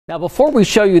Now, before we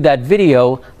show you that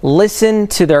video, listen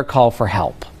to their call for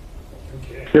help.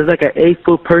 There's like an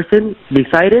 8-foot person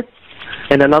beside it,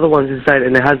 and another one's inside,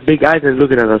 and it has big eyes and it's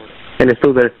looking at us, and it's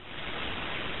still there.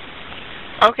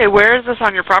 Okay, where is this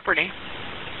on your property?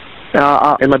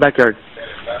 In my backyard.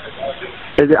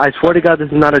 I swear to God, this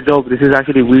is not a joke. This is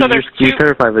actually, we're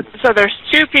terrified of it. So there's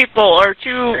two people or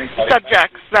two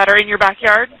subjects that are in your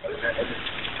backyard?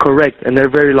 Correct, and they're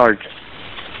very large.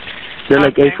 They're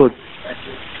like 8 foot,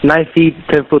 9 feet,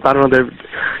 10 foot. I don't know.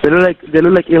 They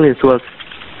look like aliens to us.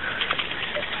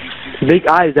 Big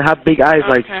eyes. They have big eyes,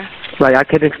 like I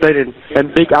can't explain it,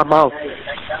 and big mouth.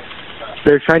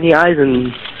 They're shiny eyes,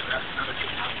 and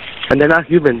they're not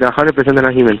human. They're 100% they're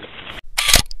not human.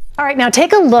 All right, now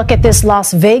take a look at this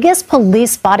Las Vegas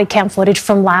police body cam footage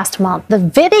from last month. The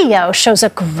video shows a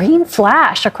green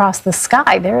flash across the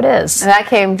sky. There it is. And that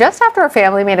came just after a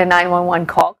family made a 911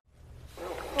 call.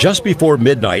 Just before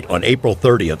midnight on April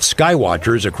 30th,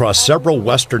 skywatchers across several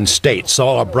western states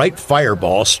saw a bright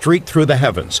fireball streak through the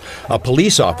heavens. A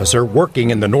police officer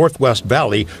working in the Northwest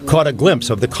Valley caught a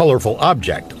glimpse of the colorful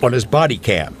object on his body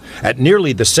cam. At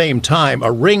nearly the same time,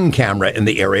 a Ring camera in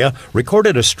the area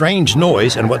recorded a strange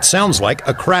noise and what sounds like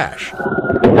a crash.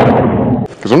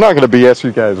 Because I'm not going to BS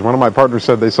you guys. One of my partners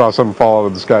said they saw something fall out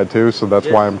of the sky too, so that's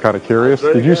why I'm kind of curious.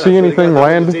 Did you see anything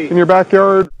land in your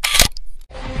backyard?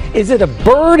 Is it a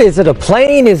bird? Is it a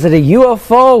plane? Is it a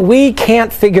UFO? We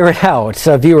can't figure it out.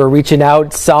 A viewer reaching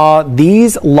out saw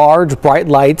these large bright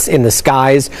lights in the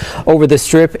skies over the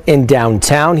strip in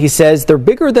downtown. He says they're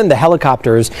bigger than the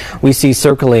helicopters we see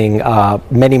circling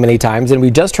many times. And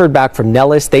we just heard back from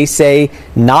Nellis. They say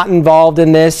not involved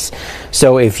in this.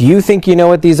 So if you think you know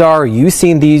what these are, or you've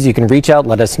seen these, you can reach out.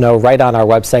 Let us know right on our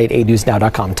website,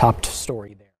 8newsnow.com. Top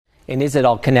story there. And is it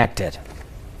all connected?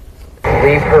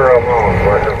 Leave her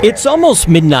alone. It's almost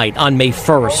midnight on May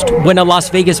 1st when a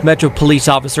Las Vegas Metro police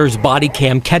officer's body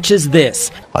cam catches this.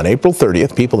 On April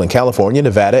 30th, people in California,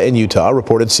 Nevada, and Utah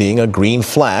reported seeing a green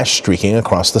flash streaking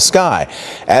across the sky.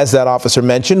 As that officer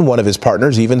mentioned, one of his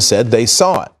partners even said they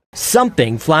saw it.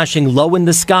 Something flashing low in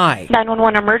the sky.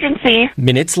 911 emergency.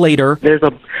 Minutes later, there's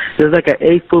like an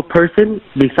 8-foot person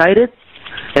beside it,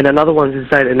 and another one's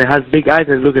inside, and it has big eyes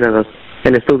and it's looking at us,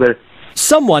 and it's still there.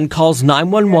 Someone calls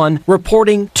 911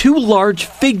 reporting two large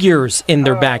figures in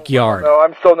their backyard. No,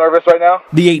 I'm so nervous right now.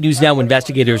 The 8 News Now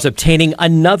investigators obtaining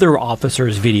another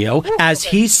officer's video as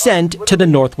he's sent to the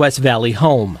Northwest Valley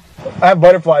home. I have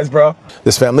butterflies, bro.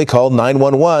 This family called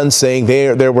 911 saying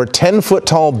there were 10-foot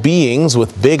tall beings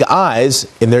with big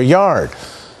eyes in their yard.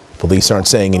 Police aren't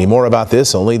saying any more about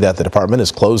this, only that the department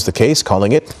has closed the case,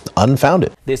 calling it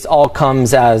unfounded. This all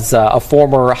comes as a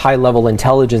former high-level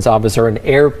intelligence officer, an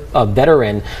Air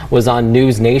veteran, was on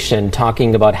News Nation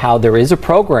talking about how there is a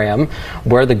program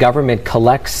where the government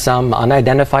collects some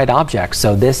unidentified objects.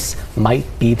 So this might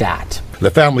be that. The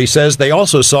family says they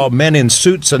also saw men in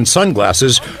suits and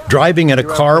sunglasses driving in a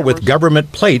car with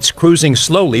government plates cruising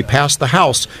slowly past the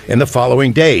house in the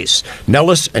following days.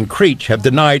 Nellis and Creech have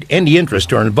denied any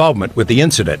interest or involvement with the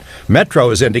incident.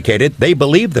 Metro has indicated they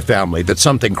believe the family that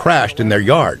something crashed in their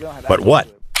yard. But what?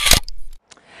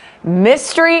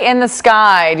 Mystery in the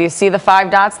sky. Do you see the 5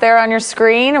 dots there on your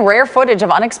screen? Rare footage of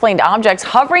unexplained objects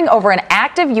hovering over an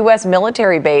active U.S.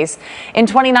 military base in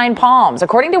 29 Palms.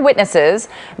 According to witnesses,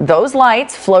 those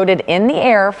lights floated in the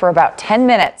air for about 10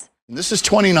 minutes. This is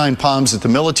 29 Palms at the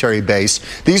military base.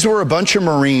 These were a bunch of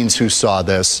Marines who saw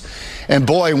this. And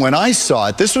boy, when I saw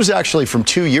it, this was actually from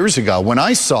 2 years ago. When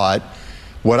I saw it,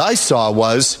 what I saw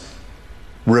was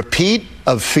repeat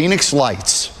of Phoenix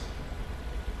lights.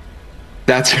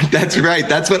 That's right.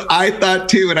 That's what I thought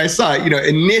too when I saw it. You know,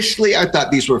 initially I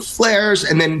thought these were flares,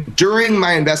 and then during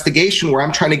my investigation where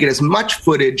I'm trying to get as much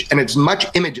footage and as much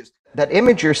images. That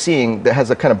image you're seeing that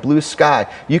has a kind of blue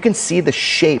sky, you can see the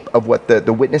shape of what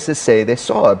the witnesses say they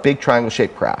saw, a big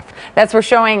triangle-shaped craft. We're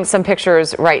showing some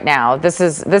pictures right now. This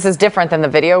is different than the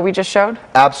video we just showed?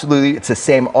 Absolutely. It's the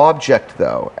same object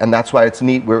though, and that's why it's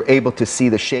neat. We're able to see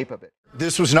the shape of it.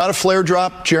 This was not a flare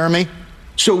drop, Jeremy?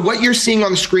 So what you're seeing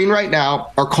on the screen right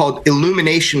now are called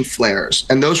illumination flares,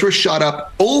 and those were shot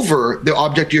up over the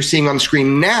object you're seeing on the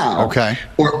screen now. Okay.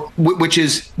 Which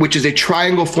is a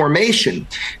triangle formation.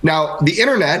 Now, the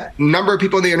internet, a number of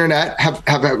people on the internet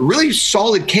have a really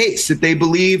solid case that they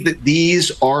believe that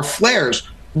these are flares.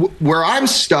 Where I'm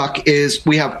stuck is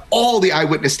we have all the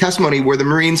eyewitness testimony where the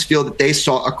Marines feel that they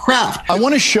saw a craft.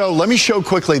 Let me show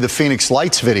quickly the Phoenix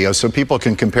Lights video so people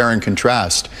can compare and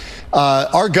contrast.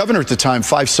 Our governor at the time,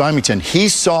 Fife Symington, he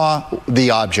saw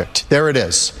the object. There it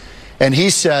is. And he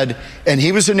said, and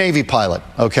he was a Navy pilot,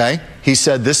 okay? He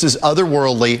said, this is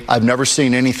otherworldly. I've never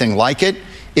seen anything like it.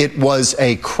 it was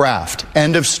a craft.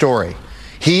 End of story.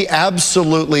 He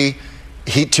absolutely,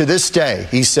 to this day,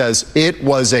 he says it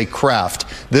was a craft.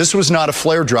 This was not a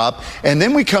flare drop. And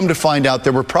then we come to find out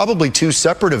there were probably two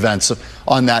separate events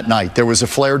on that night. There was a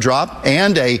flare drop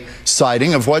and a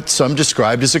sighting of what some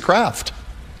described as a craft.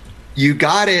 You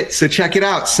got it. So check it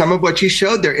out. Some of what you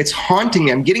showed there, it's haunting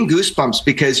me. I'm getting goosebumps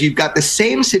because you've got the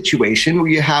same situation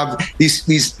where you have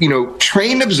these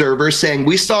trained observers saying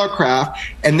we saw a craft,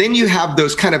 and then you have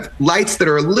those kind of lights that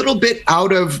are a little bit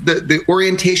out of the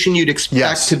orientation you'd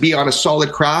expect to be on a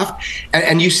solid craft.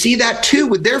 And you see that too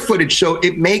with their footage. So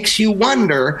it makes you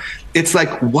wonder, it's like,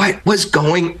 what was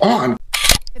going on?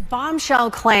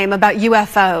 Bombshell claim about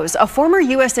UFOs. A former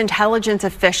U.S. intelligence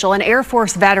official and Air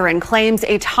Force veteran claims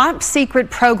a top secret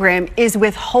program is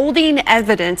withholding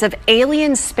evidence of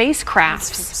alien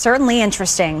spacecraft. Certainly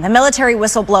interesting. The military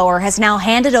whistleblower has now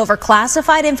handed over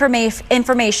classified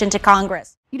information to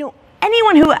Congress. You know,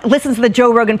 anyone who listens to the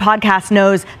Joe Rogan podcast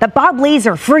knows that Bob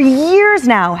Lazar, for years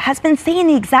now, has been saying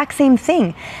the exact same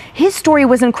thing. His story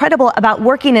was incredible about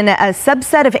working in a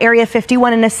subset of Area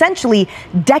 51 and essentially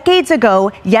decades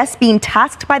ago, yes, being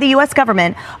tasked by the U.S.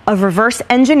 government of reverse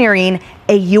engineering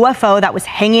a UFO that was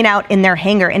hanging out in their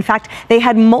hangar. In fact, they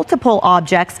had multiple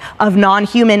objects of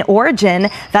non-human origin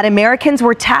that Americans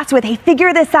were tasked with. Hey,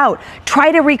 figure this out.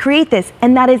 Try to recreate this.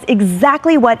 And that is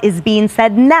exactly what is being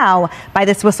said now by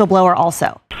this whistleblower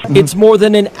also. It's more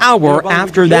than an hour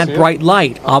after that bright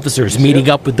light. Officers meeting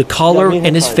up with the caller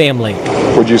and his family.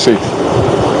 What'd you see?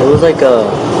 It was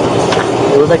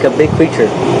like a big creature.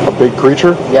 A big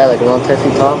creature? Yeah, like around 10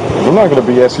 feet tall. I'm not going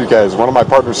to BS you guys. One of my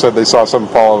partners said they saw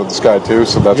something fall out of the sky too,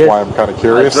 so that's why I'm kind of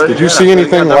curious. Did you see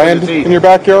anything land in your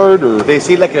backyard? Or? They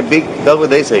see like a big, that's what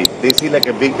they say. They see like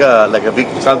a big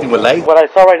something with light. What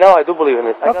I saw right now, I do believe in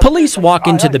it. Police walk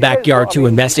into the backyard to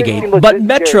investigate, but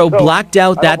Metro blacked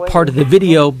out that part of the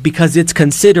video because it's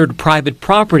considered private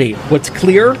property. What's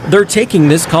clear, they're taking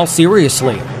this call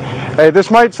seriously. Hey,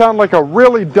 this might sound like a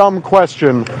really dumb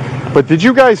question, but did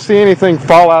you guys see anything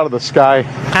fall out of the sky?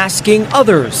 Asking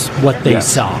others what they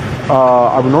saw.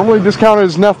 I would normally discount it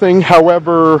as nothing.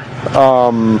 However,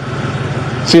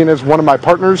 seeing as one of my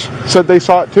partners said they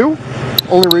saw it too,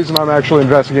 only reason I'm actually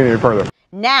investigating it further.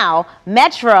 Now,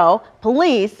 Metro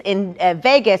police in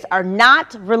Vegas are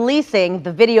not releasing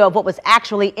the video of what was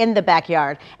actually in the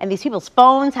backyard. And these people's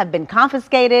phones have been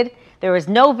confiscated. There is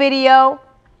no video.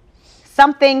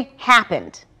 Something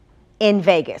happened in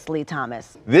Vegas, Lee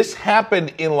Thomas. This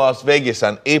happened in Las Vegas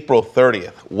on April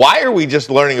 30th. Why are we just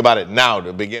learning about it now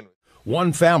to begin with?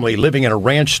 One family living in a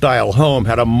ranch-style home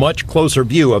had a much closer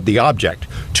view of the object.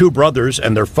 Two brothers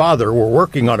and their father were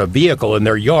working on a vehicle in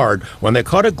their yard when they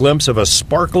caught a glimpse of a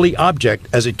sparkly object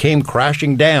as it came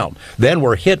crashing down, then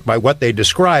were hit by what they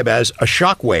describe as a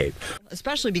shock wave.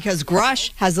 Especially because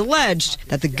Grush has alleged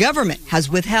that the government has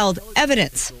withheld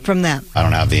evidence from them. I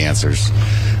don't have the answers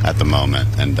at the moment,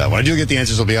 and when I do get the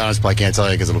answers, I'll be honest, but I can't tell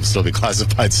you because it'll still be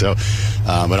classified. So,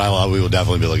 but we will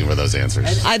definitely be looking for those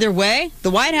answers. Either way, the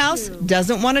White House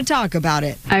doesn't want to talk about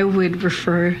it. I would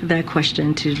refer that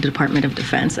question to the Department of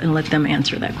Defense and let them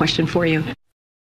answer that question for you.